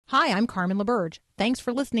Hi, I'm Carmen LaBerge. Thanks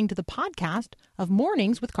for listening to the podcast of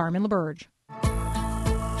Mornings with Carmen LaBerge.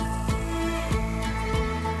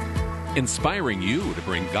 Inspiring you to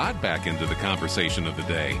bring God back into the conversation of the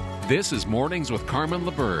day. This is Mornings with Carmen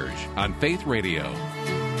LaBerge on Faith Radio.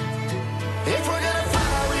 If we're gonna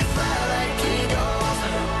fly, we fly like eagles.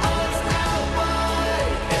 Arms out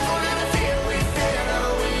wide. If we're gonna fear, we fear no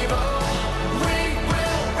evil. We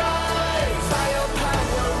will rise. By your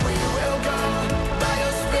power, we will go. By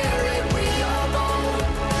your spirit, we are bold.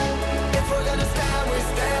 If we're gonna stand, we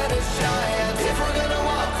stand as giants. If we're gonna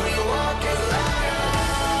walk, we walk as lions.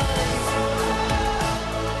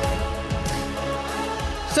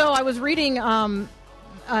 So I was reading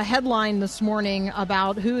a headline this morning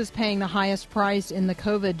about who is paying the highest price in the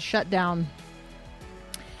COVID shutdown.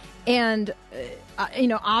 And,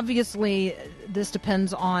 obviously this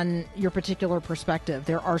depends on your particular perspective.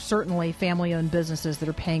 There are certainly family-owned businesses that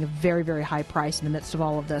are paying a very, very high price in the midst of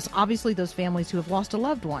all of this. Obviously, those families who have lost a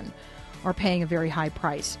loved one are paying a very high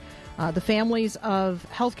price. The families of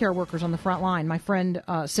healthcare workers on the front line, my friend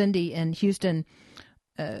Cindy in Houston,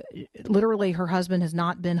 literally her husband has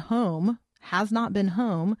not been home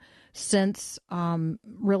since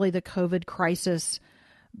really the COVID crisis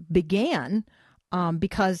began,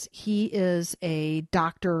 because he is a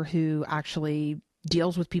doctor who actually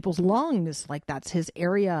deals with people's lungs. Like, that's his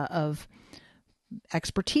area of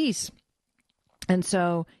expertise. And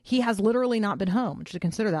so he has literally not been home, to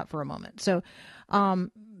consider that for a moment. So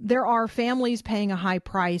there are families paying a high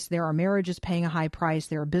price. There are marriages paying a high price.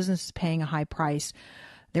 There are businesses paying a high price.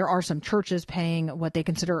 There are some churches paying what they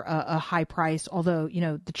consider a high price, although,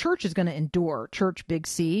 the church is going to endure, church, big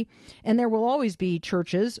C, and there will always be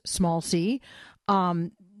churches, small c,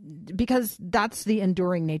 because that's the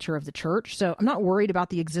enduring nature of the church. So I'm not worried about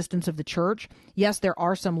the existence of the church. Yes, there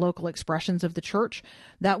are some local expressions of the church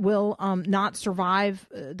that will not survive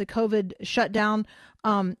the COVID shutdown,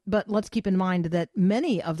 but let's keep in mind that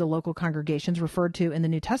many of the local congregations referred to in the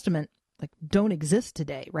New Testament don't exist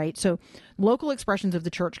today, right? So local expressions of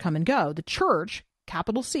the church come and go. The church,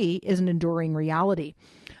 capital C, is an enduring reality,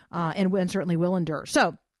 and certainly will endure.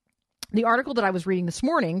 So the article that I was reading this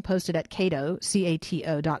morning, posted at Cato,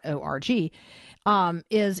 CATO.org,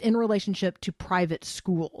 is in relationship to private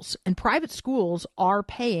schools. And private schools are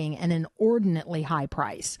paying an inordinately high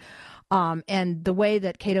price. And the way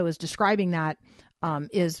that Cato is describing that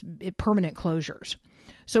is permanent closures.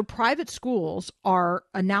 So private schools are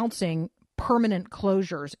announcing permanent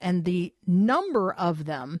closures, and the number of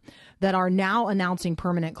them that are now announcing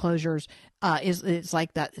permanent closures is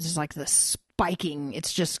like that. It's like the spiking.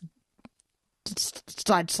 It's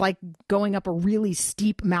like going up a really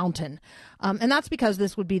steep mountain. And that's because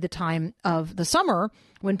this would be the time of the summer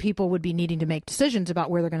when people would be needing to make decisions about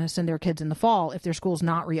where they're going to send their kids in the fall if their school's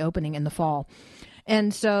not reopening in the fall.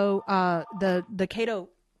 And so the Cato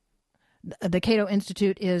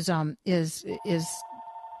Institute is I'm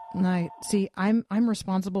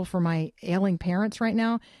responsible for my ailing parents right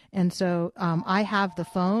now, and so I have the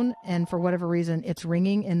phone, and for whatever reason, it's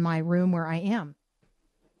ringing in my room where I am.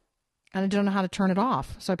 And I don't know how to turn it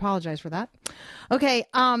off, so I apologize for that. Okay,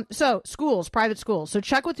 so schools, private schools. So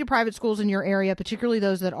check with your private schools in your area, particularly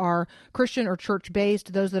those that are Christian or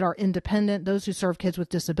church-based, those that are independent, those who serve kids with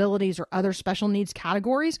disabilities or other special needs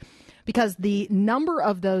categories, because the number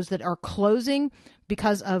of those that are closing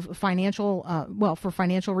because of financial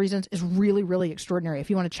reasons is really, really extraordinary. If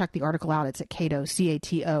you want to check the article out, it's at Cato,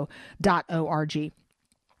 CATO.org.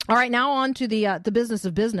 All right, now on to the business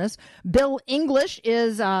of business. Bill English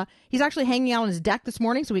is he's actually hanging out on his deck this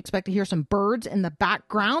morning, so we expect to hear some birds in the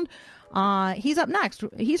background. He's up next.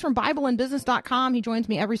 He's from BibleandBusiness.com. He joins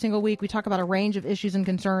me every single week. We talk about a range of issues and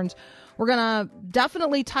concerns. We're going to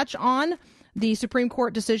definitely touch on the Supreme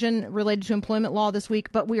Court decision related to employment law this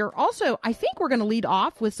week, but we are also, I think we're going to lead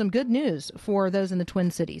off with some good news for those in the Twin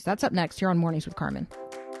Cities. That's up next here on Mornings with Carmen.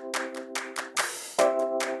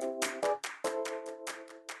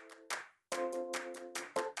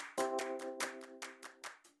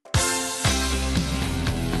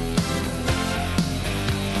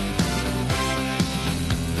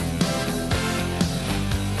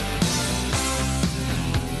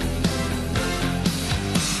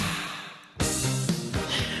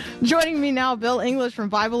 Joining me now, Bill English from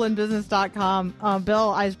BibleandBusiness.com. Bill,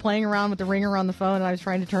 I was playing around with the ringer on the phone, and I was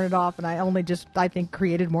trying to turn it off, and I think,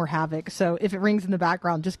 created more havoc. So if it rings in the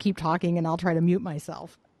background, just keep talking, and I'll try to mute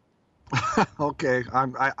myself. Okay,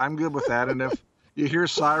 I'm good with that. And if you hear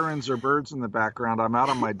sirens or birds in the background, I'm out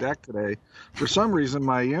on my deck today. For some reason,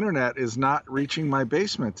 my internet is not reaching my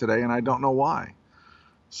basement today, and I don't know why.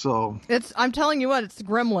 So I'm telling you what, it's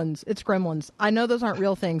gremlins. It's gremlins. I know those aren't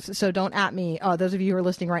real things, so don't at me, those of you who are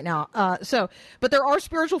listening right now. But there are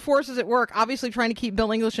spiritual forces at work, obviously trying to keep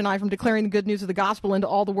Bill English and I from declaring the good news of the gospel into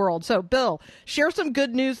all the world. So, Bill, share some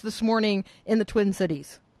good news this morning in the Twin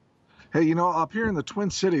Cities. hey, up here in the Twin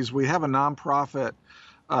Cities, we have a nonprofit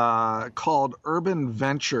called Urban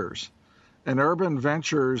Ventures. And Urban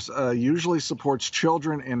Ventures usually supports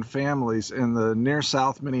children and families in the near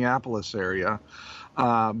South Minneapolis area.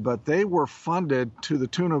 But they were funded to the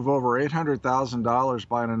tune of over $800,000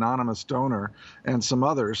 by an anonymous donor and some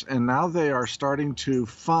others. And now they are starting to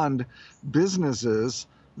fund businesses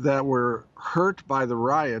that were hurt by the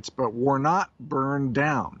riots but were not burned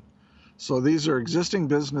down. So these are existing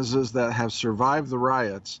businesses that have survived the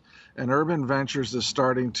riots. And Urban Ventures is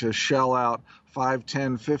starting to shell out $5,000,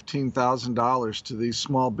 $10,000, $15,000 to these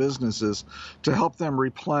small businesses to help them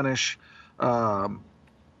replenish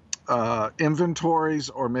inventories,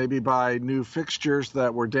 or maybe buy new fixtures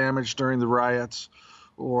that were damaged during the riots,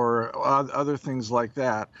 or other things like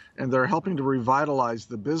that. And they're helping to revitalize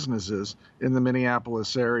the businesses in the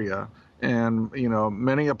Minneapolis area. And,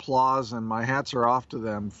 many applause, and my hats are off to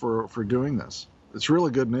them for doing this. It's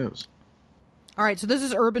really good news. All right, so this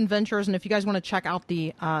is Urban Ventures, and if you guys want to check out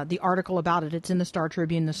the article about it, it's in the Star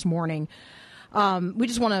Tribune this morning.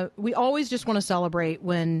 We always just want to celebrate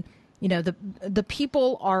when the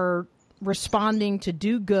people are responding to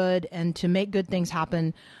do good and to make good things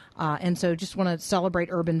happen. And so just want to celebrate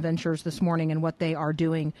Urban Ventures this morning and what they are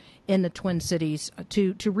doing in the Twin Cities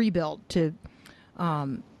to rebuild, to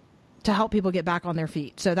help people get back on their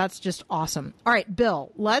feet. So that's just awesome. All right, Bill,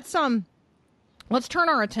 let's turn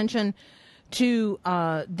our attention to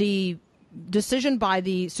the decision by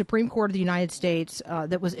the Supreme Court of the United States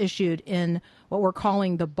that was issued in what we're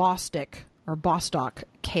calling the Bostock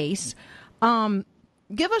case.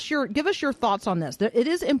 Give us your thoughts on this. It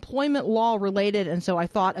is employment law related, and so I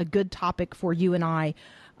thought a good topic for you and I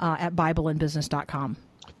at BibleandBusiness.com.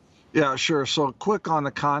 Yeah, sure. So quick on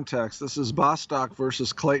the context. This is Bostock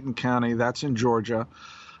versus Clayton County. That's in Georgia.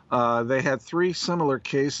 They had 3 similar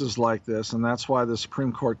cases like this, and that's why the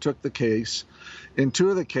Supreme Court took the case. In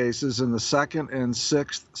 2 of the cases, in the 2nd and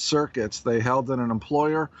 6th circuits, they held that an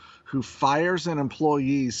employer who fires an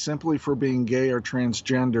employee simply for being gay or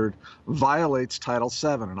transgendered violates Title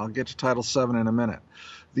VII, and I'll get to Title VII in a minute.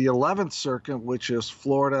 The 11th Circuit, which is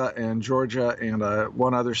Florida and Georgia and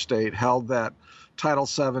one other state, held that Title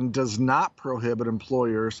VII does not prohibit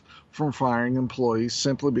employers from firing employees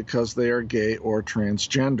simply because they are gay or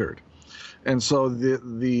transgendered. And so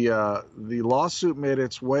the lawsuit made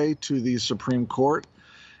its way to the Supreme Court,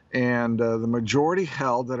 and the majority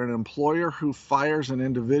held that an employer who fires an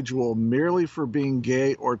individual merely for being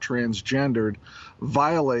gay or transgendered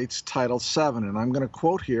violates Title VII. And I'm going to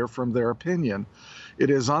quote here from their opinion. It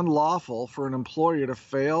is unlawful for an employer to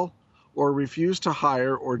fail or refuse to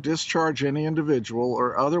hire or discharge any individual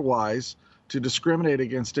or otherwise to discriminate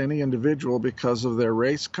against any individual because of their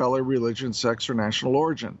race, color, religion, sex, or national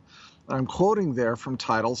origin. I'm quoting there from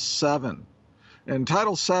Title VII. And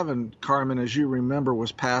Title VII, Carmen, as you remember,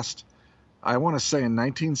 was passed, I want to say, in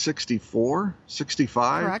 1964,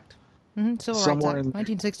 65? Correct. Mm-hmm. Civil Rights Act,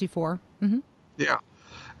 1964. Mm-hmm. Yeah.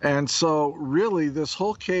 And so really this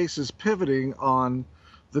whole case is pivoting on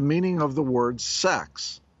the meaning of the word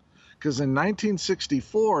sex. Because in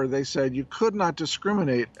 1964, they said you could not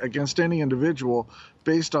discriminate against any individual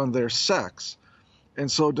based on their sex. And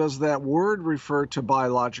so does that word refer to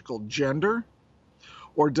biological gender?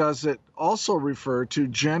 Or does it also refer to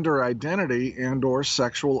gender identity and or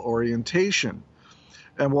sexual orientation?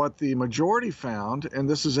 And what the majority found, and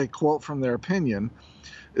this is a quote from their opinion,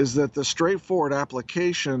 is that the straightforward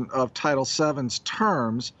application of Title VII's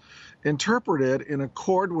terms interpreted in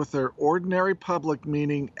accord with their ordinary public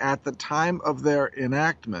meaning at the time of their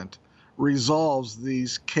enactment resolves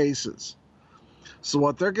these cases. So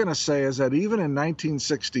what they're going to say is that even in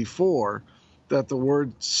 1964, that the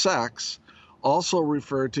word sex also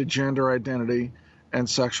referred to gender identity and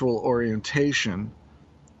sexual orientation.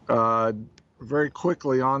 Very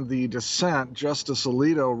quickly on the dissent, Justice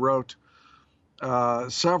Alito wrote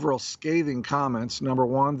several scathing comments. Number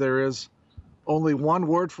one, there is only one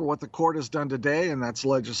word for what the court has done today, and that's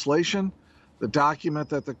legislation. The document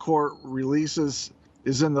that the court releases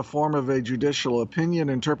is in the form of a judicial opinion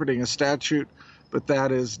interpreting a statute, but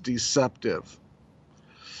that is deceptive.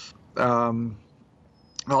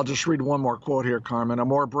 I'll just read one more quote here, Carmen. A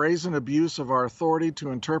more brazen abuse of our authority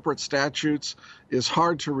to interpret statutes is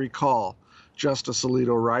hard to recall. Justice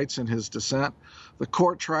Alito writes in his dissent. The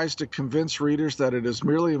court tries to convince readers that it is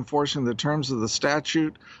merely enforcing the terms of the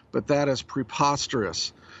statute, but that is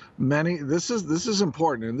preposterous. This is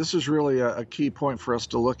important, and this is really a key point for us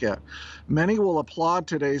to look at. Many will applaud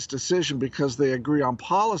today's decision because they agree on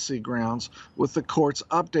policy grounds with the court's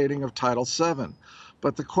updating of Title VII.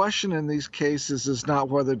 But the question in these cases is not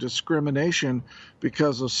whether discrimination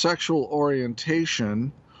because of sexual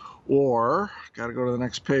orientation or, got to go to the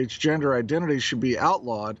next page, gender identity should be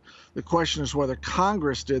outlawed. The question is whether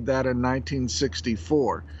Congress did that in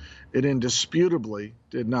 1964. It indisputably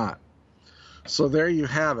did not. So there you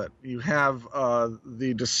have it. You have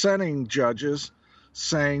the dissenting judges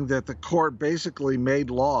saying that the court basically made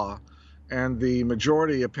law, and the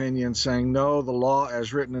majority opinion saying, no, the law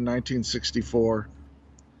as written in 1964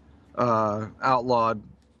 outlawed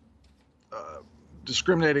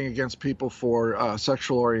discriminating against people for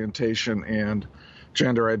sexual orientation and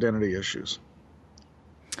gender identity issues.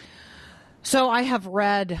 So I have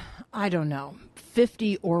read,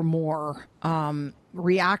 50 or more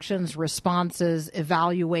reactions, responses,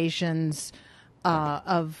 evaluations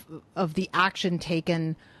of the action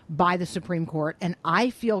taken by the Supreme Court, and I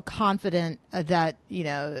feel confident that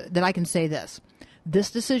I can say this.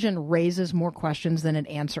 This decision raises more questions than it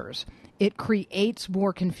answers. It creates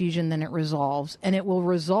more confusion than it resolves, and it will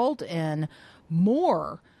result in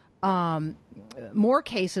more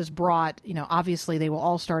cases brought. Obviously they will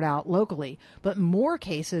all start out locally, but more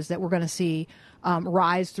cases that we're going to see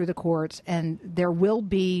rise through the courts, and there will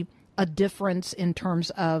be a difference in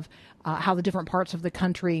terms of how the different parts of the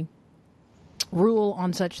country rule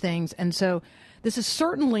on such things. And so this is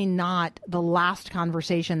certainly not the last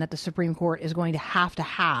conversation that the Supreme Court is going to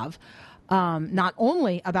have, not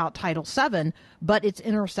only about Title VII, but its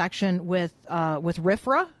intersection with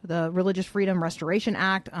RFRA, the Religious Freedom Restoration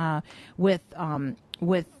Act, with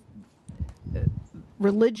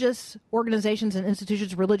religious organizations and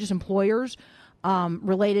institutions, religious employers,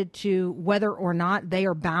 related to whether or not they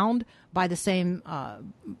are bound by the same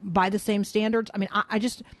standards. I mean,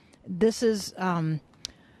 this is.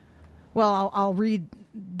 I'll read.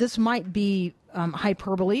 This might be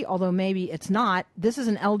hyperbole, although maybe it's not. This is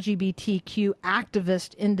an LGBTQ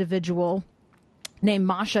activist individual named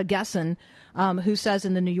Masha Gessen, who says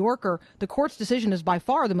in the New Yorker, the court's decision is by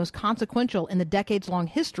far the most consequential in the decades-long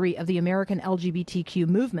history of the American LGBTQ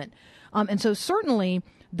movement. And so certainly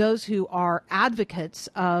those who are advocates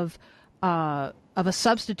of a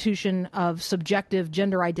substitution of subjective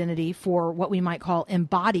gender identity for what we might call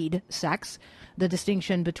embodied sex, the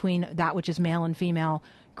distinction between that which is male and female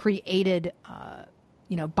created,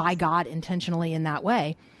 by God intentionally in that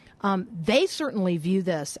way. They certainly view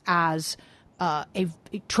this as a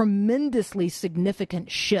tremendously significant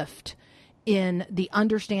shift in the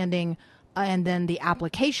understanding and then the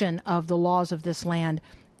application of the laws of this land.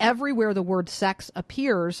 Everywhere the word sex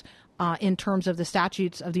appears in terms of the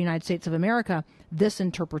statutes of the United States of America, this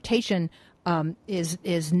interpretation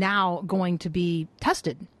is now going to be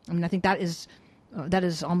tested. I mean, I think that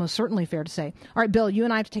is almost certainly fair to say. All right, Bill, you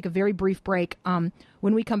and I have to take a very brief break.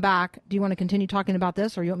 When we come back, do you want to continue talking about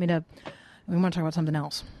this, or we want to talk about something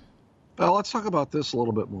else? Well, let's talk about this a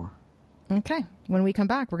little bit more. Okay. When we come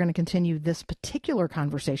back, we're going to continue this particular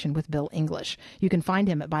conversation with Bill English. You can find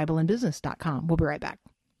him at BibleandBusiness.com. We'll be right back.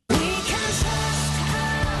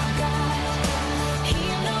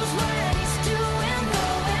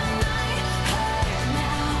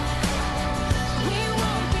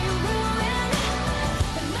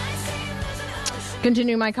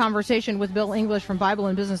 Continue my conversation with Bill English from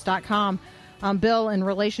BibleandBusiness.com. Bill, in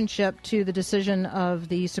relationship to the decision of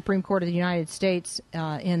the Supreme Court of the United States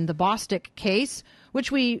in the Bostock case,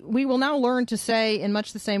 which we will now learn to say in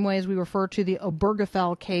much the same way as we refer to the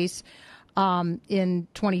Obergefell case in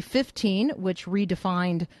 2015, which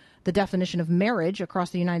redefined the definition of marriage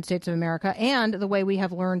across the United States of America, and the way we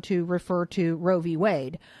have learned to refer to Roe v.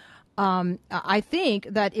 Wade. I think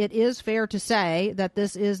that it is fair to say that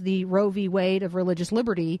this is the Roe v. Wade of religious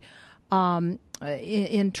liberty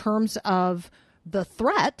in terms of the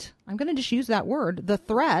threat. I'm going to just use that word, the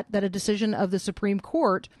threat that a decision of the Supreme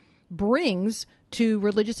Court brings to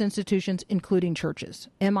religious institutions, including churches.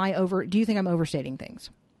 Do you think I'm overstating things?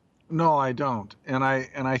 No, I don't. And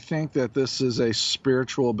I think that this is a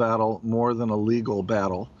spiritual battle more than a legal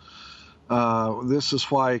battle. This is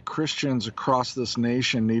why Christians across this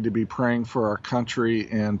nation need to be praying for our country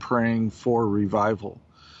and praying for revival.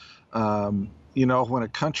 When a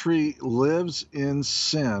country lives in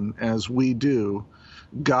sin, as we do,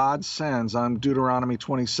 God sends, I'm Deuteronomy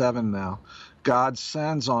 27 now, God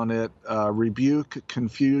sends on it rebuke,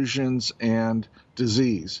 confusions, and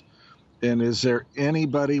disease. And is there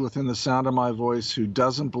anybody within the sound of my voice who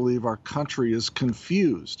doesn't believe our country is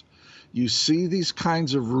confused? You see these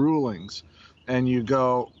kinds of rulings and you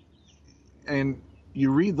go and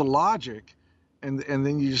you read the logic, and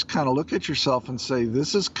then you just kind of look at yourself and say,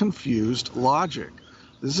 this is confused logic.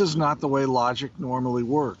 This is not the way logic normally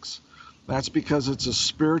works. That's because it's a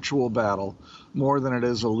spiritual battle more than it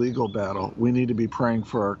is a legal battle. We need to be praying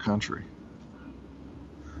for our country.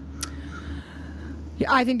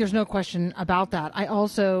 Yeah, I think there's no question about that. I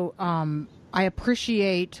also I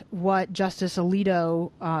appreciate what Justice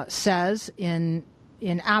Alito says in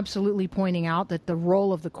absolutely pointing out that the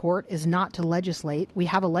role of the court is not to legislate. We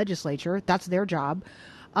have a legislature; that's their job,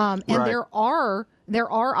 and Right. there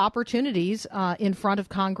are opportunities in front of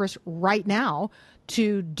Congress right now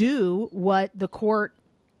to do what the court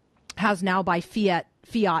has now by fiat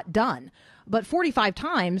done. But 45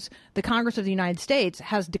 times, the Congress of the United States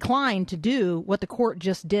has declined to do what the court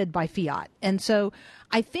just did by fiat. And so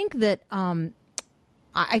I think that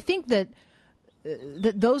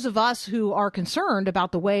that those of us who are concerned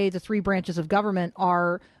about the way the three branches of government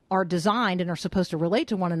are designed and are supposed to relate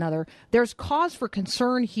to one another, there's cause for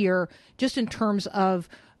concern here just in terms of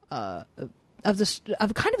kind of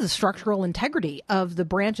the structural integrity of the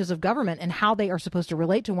branches of government and how they are supposed to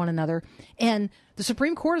relate to one another. And the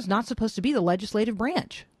Supreme Court is not supposed to be the legislative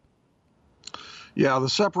branch. Yeah, the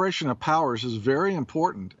separation of powers is very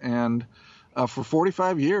important. And for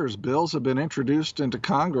 45 years, bills have been introduced into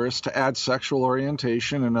Congress to add sexual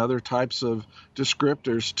orientation and other types of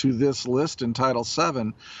descriptors to this list in Title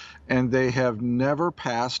VII, and they have never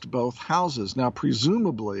passed both houses. Now,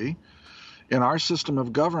 presumably, in our system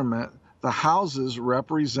of government, the houses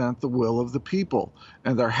represent the will of the people,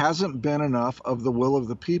 and there hasn't been enough of the will of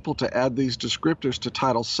the people to add these descriptors to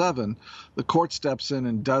Title VII. The court steps in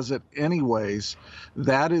and does it anyways.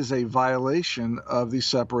 That is a violation of the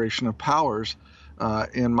separation of powers,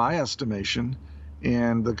 in my estimation.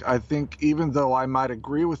 And I think even though I might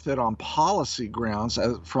agree with it on policy grounds,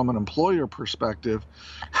 from an employer perspective,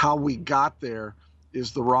 how we got there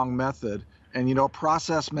is the wrong method. And, you know,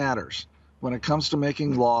 process matters. When it comes to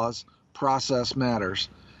making laws, process matters,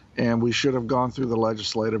 and we should have gone through the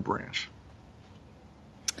legislative branch.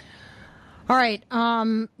 All right,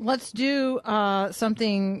 let's do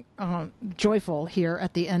something joyful here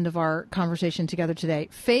at the end of our conversation together today.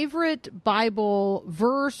 Favorite Bible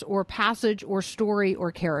verse or passage or story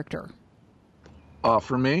or character?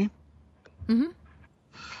 For me? Mm-hmm.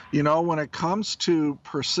 You know, when it comes to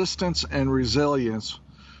persistence and resilience,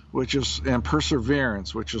 and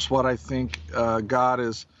perseverance, which is what I think God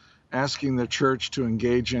is asking the church to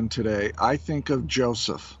engage in today, I think of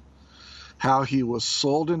Joseph, how he was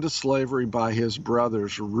sold into slavery by his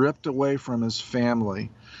brothers, ripped away from his family,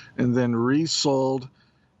 and then resold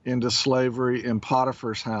into slavery in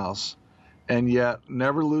Potiphar's house, and yet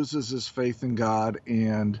never loses his faith in God,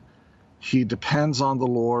 and he depends on the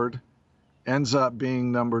Lord, ends up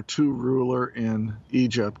being number 2 ruler in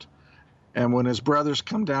Egypt. And when his brothers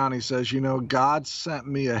come down, he says, you know, God sent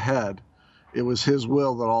me ahead. It was his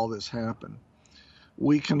will that all this happened.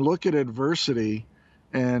 We can look at adversity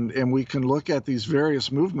and we can look at these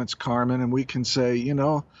various movements, Carmen, and we can say, you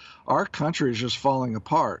know, our country is just falling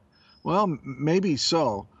apart. Well, maybe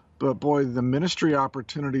so, but boy, the ministry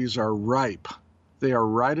opportunities are ripe. They are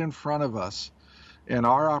right in front of us. And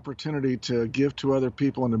our opportunity to give to other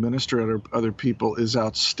people and to minister to other people is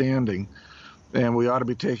outstanding. And we ought to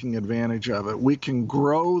be taking advantage of it. We can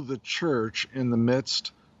grow the church in the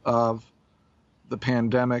midst of the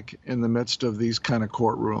pandemic, in the midst of these kind of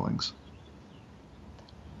court rulings.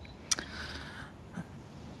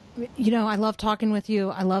 You know, I love talking with you.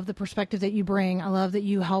 I love the perspective that you bring. I love that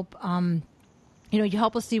you help, you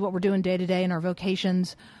help us see what we're doing day to day in our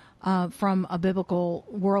vocations from a biblical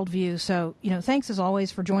worldview. So, you know, thanks as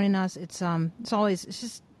always for joining us. It's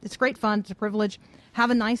great fun. It's a privilege.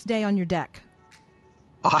 Have a nice day on your deck.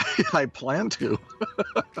 I plan to.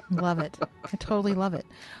 Love it. I totally love it.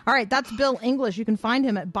 All right, that's Bill English. You can find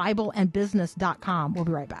him at BibleandBusiness.com. We'll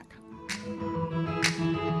be right back.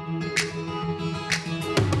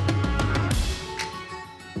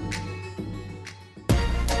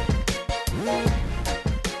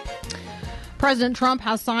 President Trump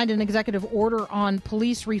has signed an executive order on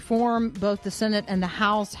police reform. Both the Senate and the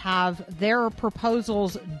House have their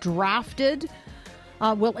proposals drafted.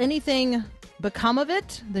 Will anything become of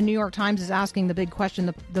it? The New York Times is asking the big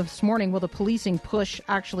question this morning: will the policing push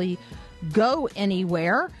actually go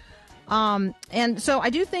anywhere? And so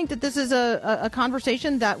I do think that this is a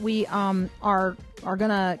conversation that we are going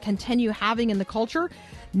to continue having in the culture.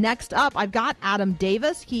 Next up, I've got Adam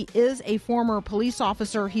Davis. He is a former police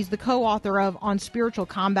officer. He's the co-author of On Spiritual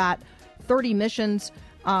Combat 30 Missions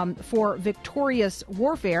for Victorious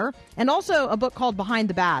Warfare, and also a book called Behind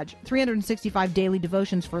the Badge, 365 Daily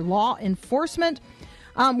Devotions for Law Enforcement.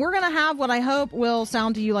 We're going to have what I hope will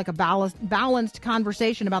sound to you like a balanced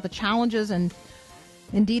conversation about the challenges and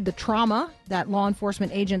indeed the trauma that law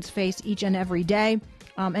enforcement agents face each and every day,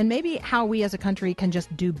 and maybe how we as a country can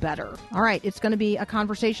just do better. All right, it's going to be a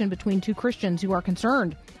conversation between two Christians who are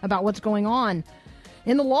concerned about what's going on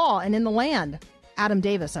in the law and in the land. Adam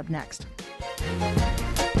Davis up next.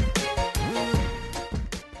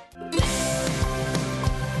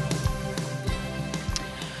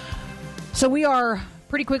 So we are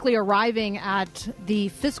pretty quickly arriving at the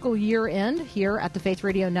fiscal year end here at the Faith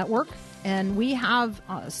Radio Network, and we have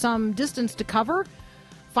some distance to cover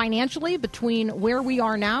financially between where we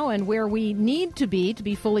are now and where we need to be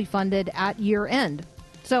fully funded at year end.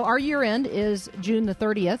 So our year end is June the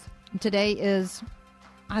 30th. Today is,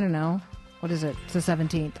 I don't know, what is it? It's the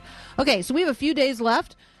 17th. Okay, so we have a few days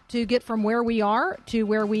left to get from where we are to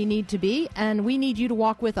where we need to be, and we need you to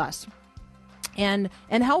walk with us and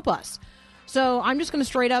help us. So I'm just going to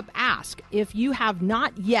straight up ask, if you have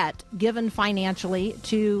not yet given financially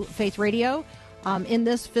to Faith Radio in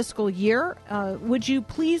this fiscal year, would you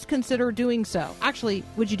please consider doing so? Actually,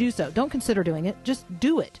 would you do so? Don't consider doing it. Just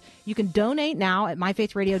do it. You can donate now at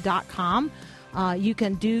myfaithradio.com. You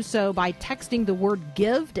can do so by texting the word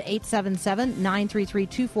GIVE to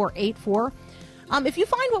 877-933-2484. If you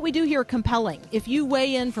find what we do here compelling, if you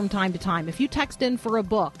weigh in from time to time, if you text in for a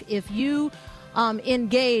book, if you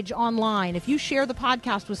engage online, if you share the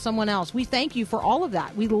podcast with someone else, we thank you for all of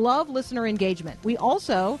that. We love listener engagement. We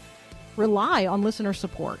also rely on listener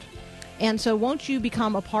support. And so won't you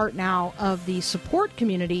become a part now of the support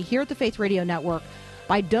community here at the Faith Radio Network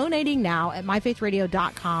by donating now at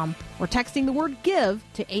myfaithradio.com or texting the word GIVE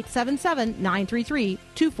to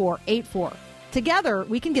 877-933-2484. Together,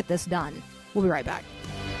 we can get this done. We'll be right back.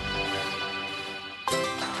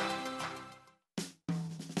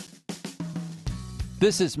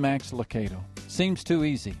 This is Max Lucado. Seems too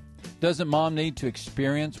easy. Doesn't Mom need to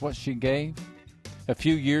experience what she gave? A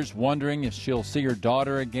few years wondering if she'll see her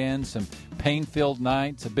daughter again, some pain-filled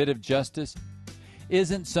nights, a bit of justice.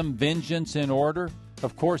 Isn't some vengeance in order?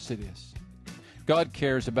 Of course it is. God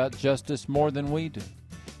cares about justice more than we do.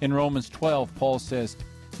 In Romans 12, Paul says,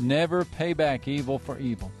 "Never pay back evil for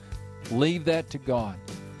evil. Leave that to God,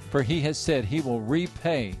 for he has said he will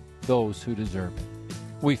repay those who deserve it."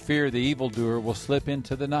 We fear the evildoer will slip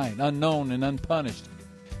into the night, unknown and unpunished.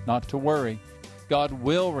 Not to worry. God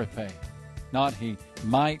will repay, not he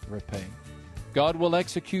might repay. God will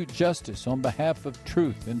execute justice on behalf of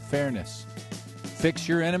truth and fairness. Fix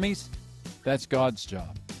your enemies? That's God's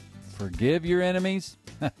job. Forgive your enemies?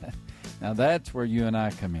 Now that's where you and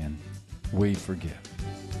I come in. We forgive.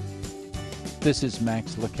 This is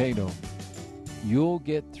Max Lucado. You'll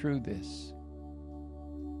get through this.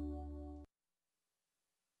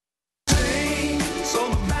 So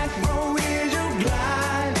the back row is your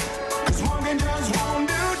glide. 'Cause walking just won't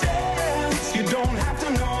do dance. You don't have to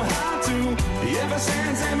know how to. Ever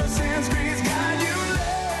since Christ got you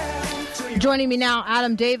left. Joining me now,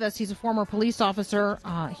 Adam Davis. He's a former police officer.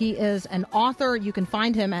 He is an author. You can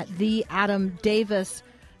find him at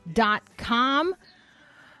theadamdavis.com.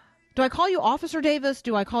 Do I call you Officer Davis?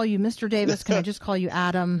 Do I call you Mr. Davis? Can I just call you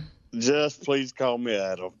Adam? Just please call me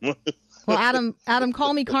Adam. Well, Adam,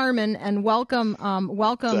 call me Carmen, and welcome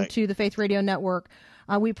Thanks. to the Faith Radio Network.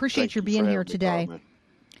 We appreciate Thank your you being for here having me, today. Carmen.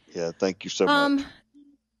 Yeah, thank you so much.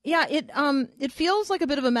 Yeah, it feels like a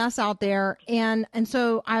bit of a mess out there, and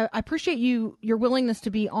so I appreciate your willingness to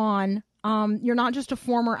be on. You're not just a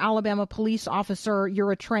former Alabama police officer;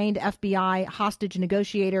 you're a trained FBI hostage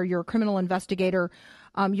negotiator. You're a criminal investigator.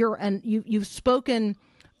 You've spoken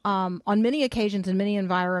on many occasions in many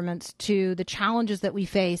environments to the challenges that we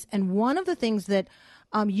face. And one of the things that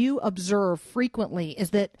you observe frequently is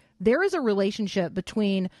that there is a relationship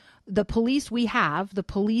between the police we have, the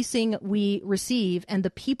policing we receive, and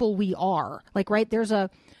the people we are. Like, right, there's an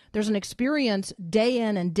experience day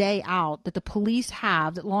in and day out that the police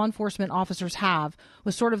have, that law enforcement officers have,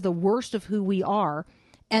 with sort of the worst of who we are.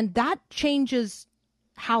 And that changes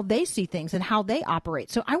how they see things and how they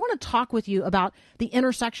operate. So I want to talk with you about the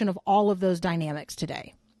intersection of all of those dynamics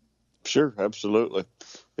today. Sure, absolutely.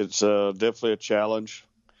 It's definitely a challenge,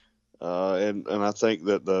 and I think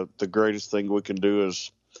that the greatest thing we can do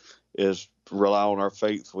is rely on our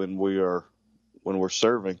faith when we're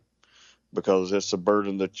serving, because it's a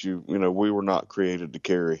burden that we were not created to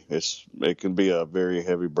carry. It can be a very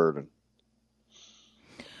heavy burden.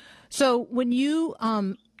 So when you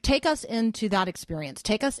take us into that experience,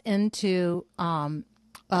 take us into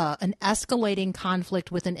an escalating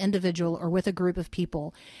conflict with an individual or with a group of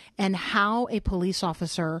people, and how a police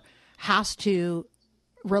officer has to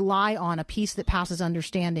rely on a peace that passes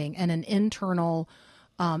understanding and an internal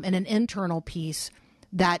peace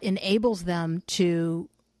that enables them to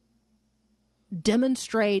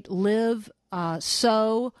demonstrate, live,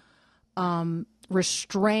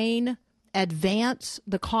 restrain, advance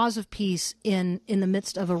the cause of peace in the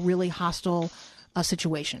midst of a really hostile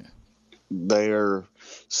situation. They are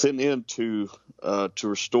sent in to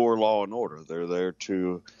restore law and order. They're there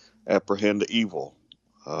to apprehend evil,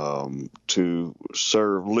 to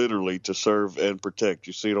serve and protect.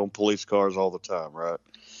 You see it on police cars all the time, right?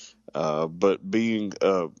 But being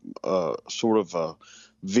sort of a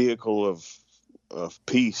vehicle of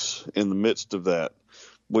peace in the midst of that,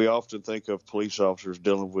 we often think of police officers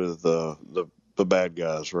dealing with the bad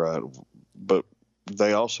guys, right? But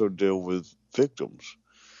they also deal with victims.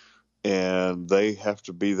 And they have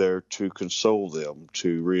to be there to console them,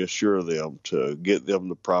 to reassure them, to get them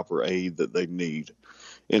the proper aid that they need.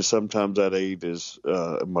 And sometimes that aid is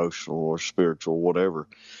emotional or spiritual, whatever.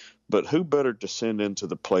 But who better to send into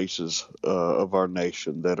the places of our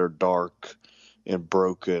nation that are dark and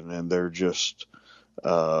broken, and they're just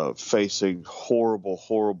facing horrible,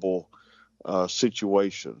 horrible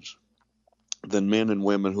situations, than men and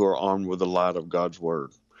women who are armed with the light of God's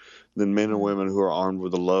word? Than men and women who are armed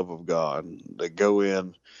with the love of God. They go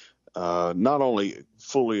in not only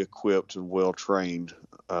fully equipped and well trained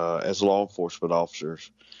as law enforcement officers,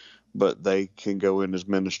 but they can go in as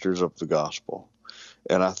ministers of the gospel.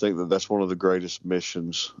 And I think that that's one of the greatest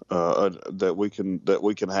missions that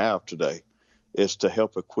we can have today, is to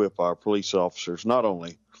help equip our police officers, not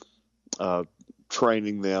only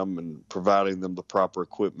training them and providing them the proper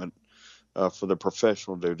equipment for their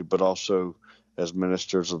professional duty, but also as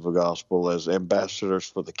ministers of the gospel, as ambassadors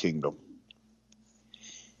for the kingdom.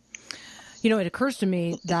 You know, it occurs to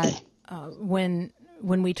me that when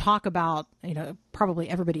we talk about, probably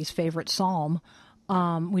everybody's favorite psalm,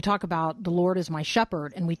 we talk about the Lord is my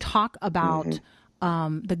shepherd, and we talk about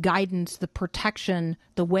the guidance, the protection,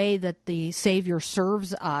 the way that the Savior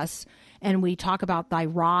serves us, and we talk about thy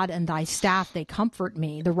rod and thy staff, they comfort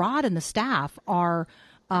me. The rod and the staff are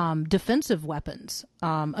defensive weapons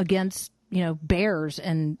against bears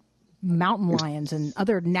and mountain lions and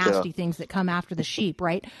other nasty things that come after the sheep,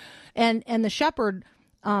 right? And the shepherd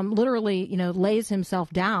literally, lays himself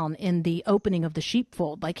down in the opening of the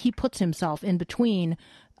sheepfold. Like, he puts himself in between,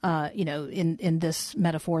 in this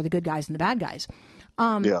metaphor, the good guys and the bad guys.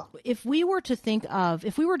 If we were just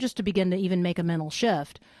to begin to even make a mental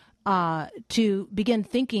shift, to begin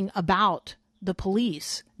thinking about the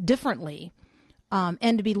police differently,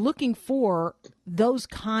 and to be looking for those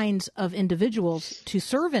kinds of individuals to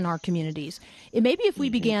serve in our communities. Maybe if we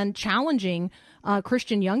began challenging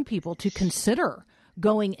Christian young people to consider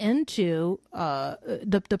going into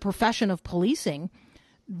the profession of policing,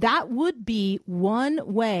 that would be one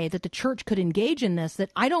way that the church could engage in this.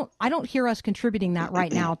 That I don't hear us contributing that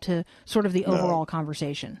right now to sort of the overall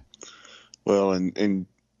conversation. Well, and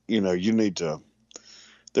you need to.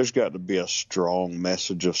 There's got to be a strong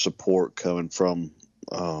message of support coming from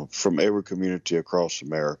every community across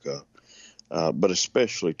America, but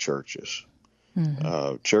especially churches.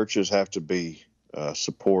 Churches have to be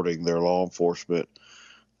supporting their law enforcement.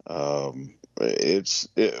 We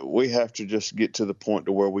have to just get to the point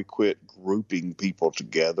to where we quit grouping people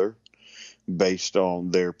together based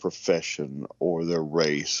on their profession or their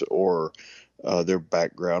race or their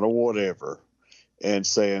background or whatever, and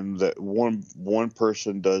saying that one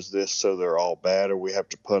person does this, so they're all bad, or we have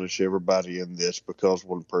to punish everybody in this because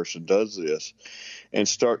one person does this, and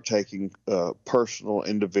start taking personal,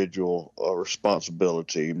 individual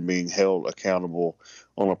responsibility and being held accountable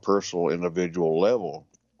on a personal, individual level,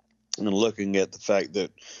 and looking at the fact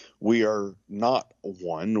that we are not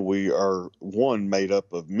one, we are one made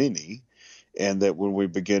up of many, and that when we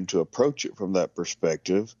begin to approach it from that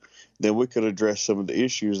perspective, then we could address some of the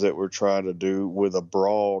issues that we're trying to do with a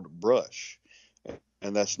broad brush,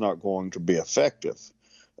 and that's not going to be effective.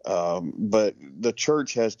 But the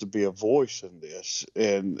church has to be a voice in this,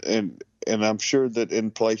 and I'm sure that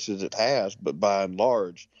in places it has, but by and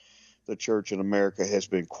large, the church in America has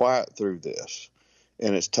been quiet through this,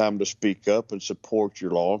 and it's time to speak up and support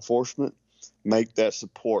your law enforcement, make that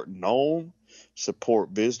support known,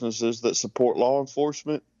 support businesses that support law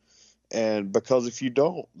enforcement. And because if you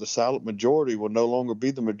don't, the silent majority will no longer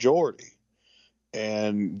be the majority.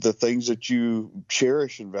 And the things that you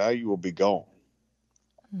cherish and value will be gone.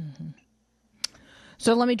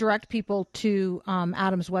 So let me direct people to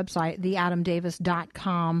Adam's website,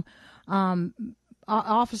 theadamdavis.com.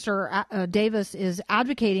 Officer Davis is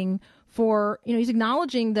advocating for, he's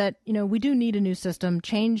acknowledging that, we do need a new system.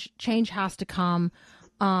 Change has to come.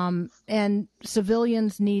 And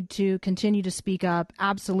civilians need to continue to speak up.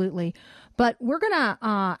 Absolutely. But we're going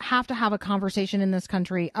to have a conversation in this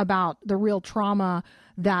country about the real trauma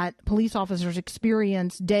that police officers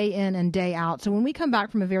experience day in and day out. So when we come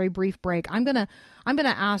back from a very brief break, I'm going to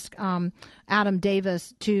ask Adam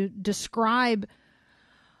Davis to describe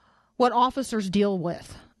what officers deal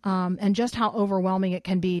with and just how overwhelming it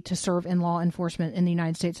can be to serve in law enforcement in the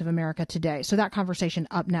United States of America today. So that conversation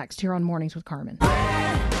up next here on Mornings with Carmen.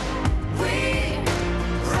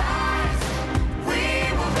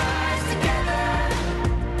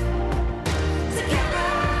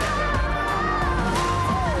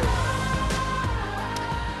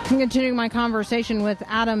 I'm continuing my conversation with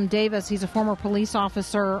Adam Davis. He's a former police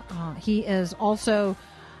officer. He is also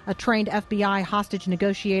a trained FBI hostage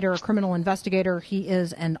negotiator, a criminal investigator. He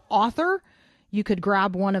is an author. You could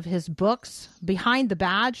grab one of his books, Behind the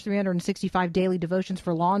Badge, 365 Daily Devotions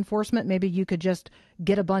for Law Enforcement. Maybe you could just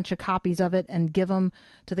get a bunch of copies of it and give them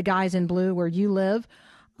to the guys in blue where you live.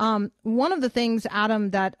 One of the things, Adam,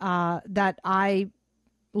 that I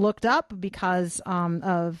looked up because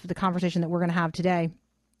of the conversation that we're going to have today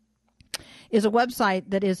is a website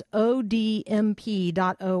that is odmp.org,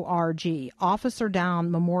 Officer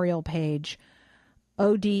Down Memorial Page,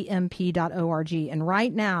 odmp.org. And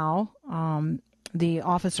right now, the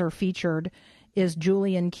officer featured is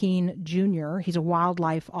Julian Keene Jr. He's a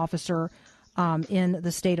wildlife officer in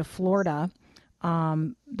the state of Florida.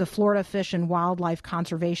 The Florida Fish and Wildlife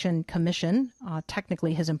Conservation Commission,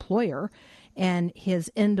 technically his employer, and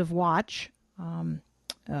his end of watch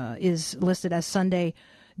is listed as Sunday,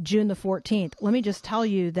 June the 14th. Let me just tell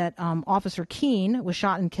you that Officer Keene was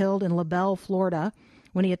shot and killed in LaBelle, Florida,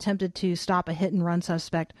 when he attempted to stop a hit-and-run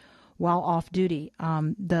suspect while off duty.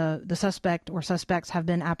 The suspect or suspects have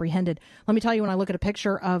been apprehended. Let me tell you, when I look at a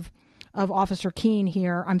picture of Officer Keene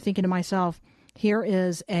here, I'm thinking to myself, here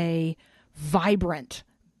is a vibrant,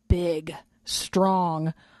 big,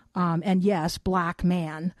 strong, and yes, black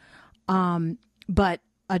man, but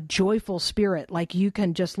a joyful spirit. Like, you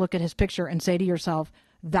can just look at his picture and say to yourself,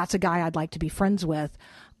 that's a guy I'd like to be friends with.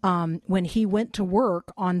 When he went to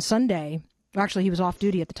work on Sunday, actually he was off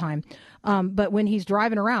duty at the time, but when he's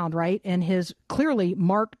driving around, right, in his clearly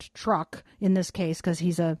marked truck, in this case, because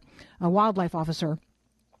he's a wildlife officer,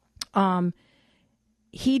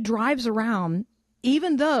 he drives around,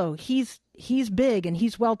 even though he's big and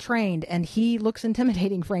he's well trained and he looks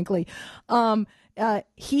intimidating, frankly,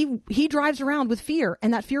 he drives around with fear,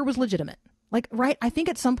 and that fear was legitimate. Like, right, I think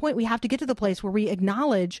at some point we have to get to the place where we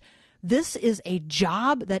acknowledge this is a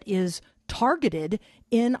job that is targeted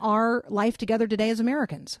in our life together today as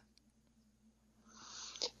Americans.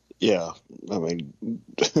 Yeah, I mean,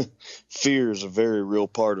 fear is a very real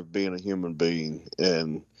part of being a human being,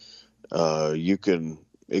 and it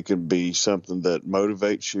can be something that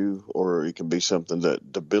motivates you, or it can be something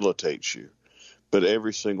that debilitates you. But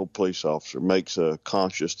every single police officer makes a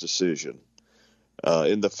conscious decision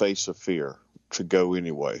in the face of fear to go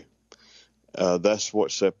anyway. That's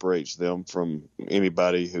what separates them from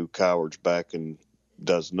anybody who cowers back and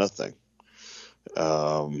does nothing.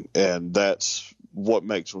 And that's what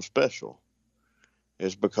makes them special,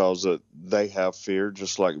 is because they have fear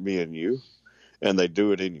just like me and you, and they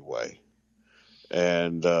do it anyway.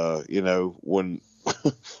 And, when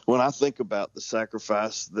when I think about the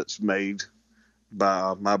sacrifice that's made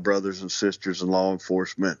by my brothers and sisters in law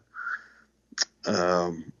enforcement,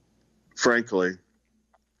 frankly,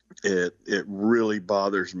 it really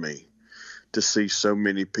bothers me to see so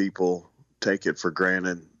many people take it for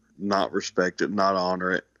granted, not respect it, not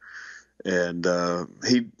honor it. And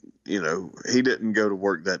he didn't go to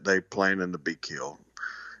work that day planning to be killed.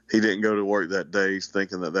 He didn't go to work that day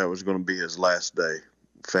thinking that was going to be his last day,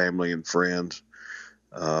 family and friends.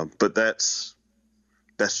 But that's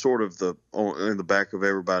sort of in the back of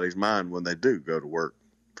everybody's mind when they do go to work.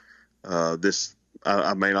 I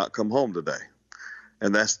may not come home today.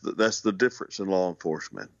 And that's the difference in law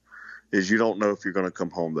enforcement, is you don't know if you're going to come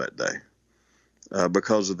home that day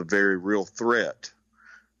because of the very real threat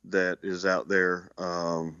that is out there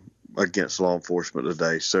against law enforcement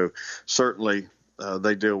today. So certainly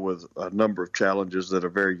they deal with a number of challenges that are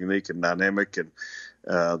very unique and dynamic, and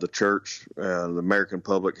the church, the American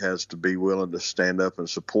public, has to be willing to stand up and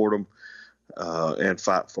support them and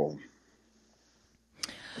fight for them.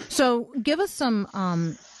 So give us some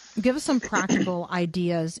practical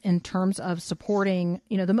ideas in terms of supporting,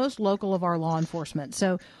 the most local of our law enforcement.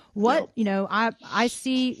 So what, I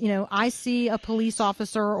see a police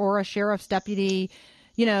officer or a sheriff's deputy,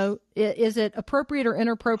 is it appropriate or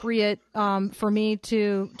inappropriate for me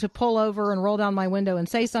to pull over and roll down my window and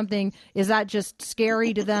say something? Is that just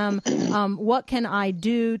scary to them? What can I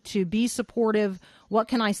do to be supportive? What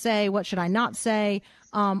can I say? What should I not say?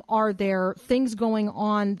 Are there things going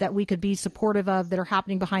on that we could be supportive of that are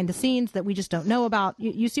happening behind the scenes that we just don't know about?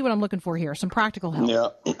 You see what I'm looking for here, some practical help.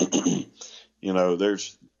 Yeah.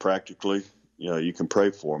 There's practically, you can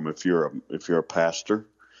pray for them. If you're a pastor,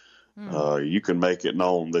 you can make it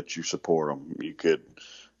known that you support them. You could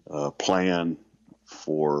plan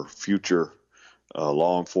for future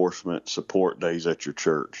law enforcement support days at your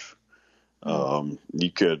church.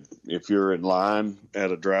 You could, if you're in line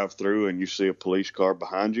at a drive-through and you see a police car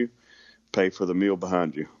behind you, pay for the meal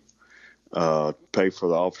behind you. Pay for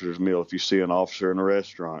the officer's meal. If you see an officer in a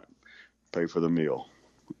restaurant, pay for the meal.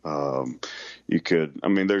 You could,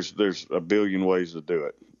 there's a billion ways to do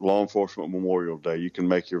it. Law Enforcement Memorial Day, you can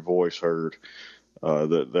make your voice heard.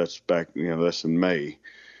 That's back, that's in May.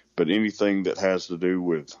 But anything that has to do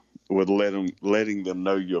with letting them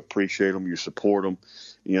know you appreciate them, you support them,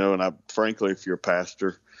 and frankly, if you're a pastor,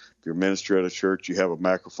 if you're a minister at a church, you have a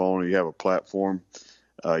microphone or you have a platform,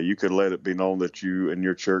 you could let it be known that you and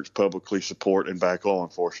your church publicly support and back law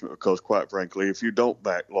enforcement, because quite frankly, if you don't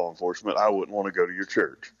back law enforcement, I wouldn't want to go to your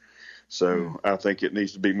church. So I think it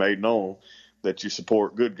needs to be made known that you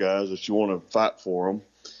support good guys, that you want to fight for them,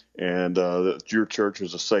 and that your church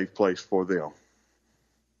is a safe place for them.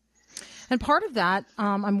 And part of that,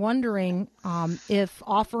 I'm wondering if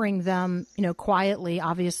offering them, quietly,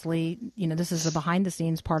 obviously, this is the behind the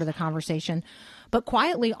scenes part of the conversation, but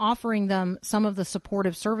quietly offering them some of the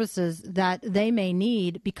supportive services that they may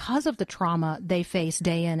need because of the trauma they face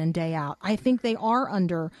day in and day out. I think they are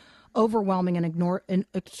under overwhelming and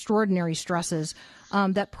extraordinary stresses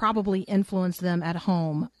that probably influence them at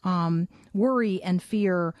home. Worry and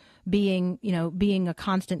fear being a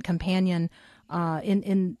constant companion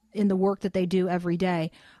in the work that they do every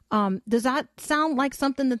day. Does that sound like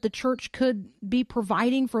something that the church could be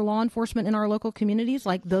providing for law enforcement in our local communities,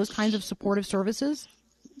 like those kinds of supportive services?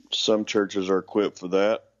 Some churches are equipped for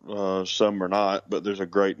that. Some are not, but there's a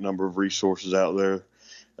great number of resources out there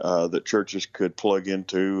that churches could plug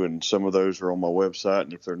into, and some of those are on my website,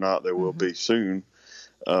 and if they're not, they will be soon.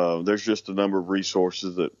 There's just a number of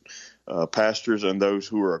resources that pastors and those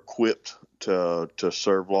who are equipped to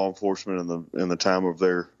serve law enforcement in the time of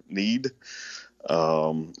their need,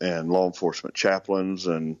 and law enforcement chaplains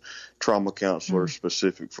and trauma counselors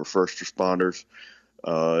specific for first responders.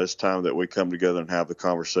 It's time that we come together and have the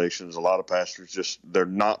conversations. A lot of pastors they're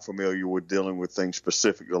not familiar with dealing with things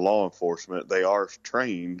specific to law enforcement. They are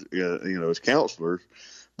trained, as counselors,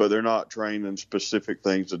 but they're not trained in specific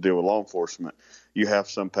things to deal with law enforcement. You have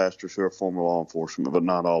some pastors who are former law enforcement, but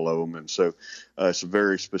not all of them. And so it's a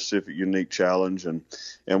very specific, unique challenge, and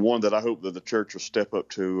one that I hope that the church will step up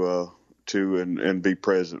to and be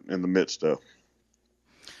present in the midst of.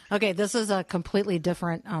 Okay, this is a completely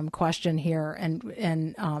different question here,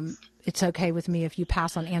 and it's okay with me if you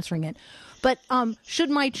pass on answering it. But should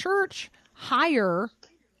my church hire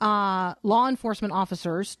law enforcement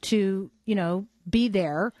officers to, be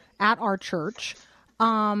there at our church?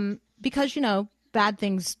 Because,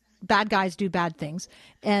 bad guys do bad things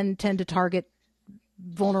and tend to target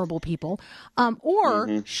vulnerable people.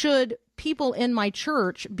 Or should people in my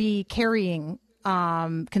church be carrying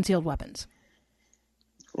concealed weapons?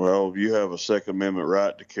 Well, you have a Second Amendment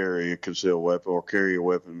right to carry a concealed weapon or carry a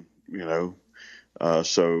weapon,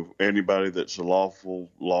 so anybody that's a lawful,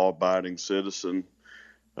 law-abiding citizen,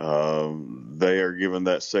 they are given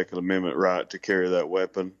that Second Amendment right to carry that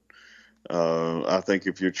weapon. I think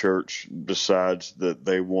if your church decides that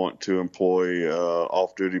they want to employ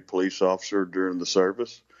off-duty police officer during the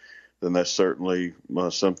service, then that's certainly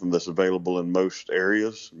something that's available in most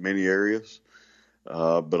areas, many areas.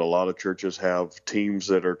 But a lot of churches have teams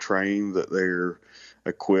that are trained, that they're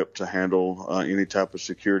equipped to handle any type of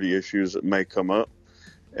security issues that may come up.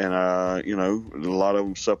 And, a lot of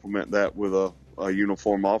them supplement that with a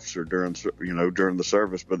uniform officer during the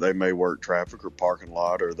service, but they may work traffic or parking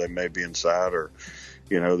lot, or they may be inside, or,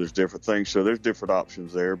 there's different things. So there's different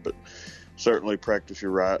options there, but certainly practice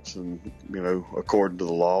your rights and, according to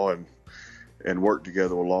the law, and work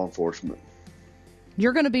together with law enforcement.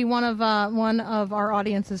 You're going to be one of our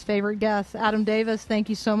audience's favorite guests. Adam Davis, thank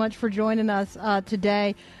you so much for joining us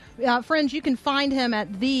today. Friends, you can find him at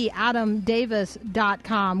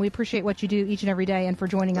theadamdavis.com. We appreciate what you do each and every day, and for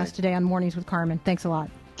joining us today on Mornings with Carmen. Thanks a lot.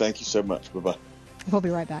 Thank you so much. Bye-bye. We'll be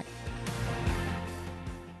right back.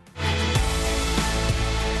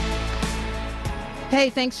 Hey,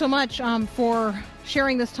 thanks so much for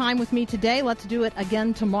sharing this time with me today. Let's do it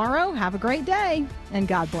again tomorrow. Have a great day, and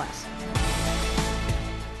God bless.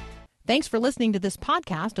 Thanks for listening to this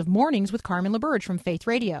podcast of Mornings with Carmen LaBerge from Faith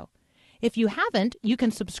Radio. If you haven't, you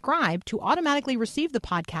can subscribe to automatically receive the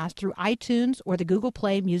podcast through iTunes or the Google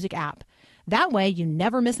Play Music app. That way, you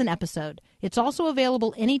never miss an episode. It's also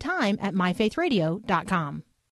available anytime at myfaithradio.com.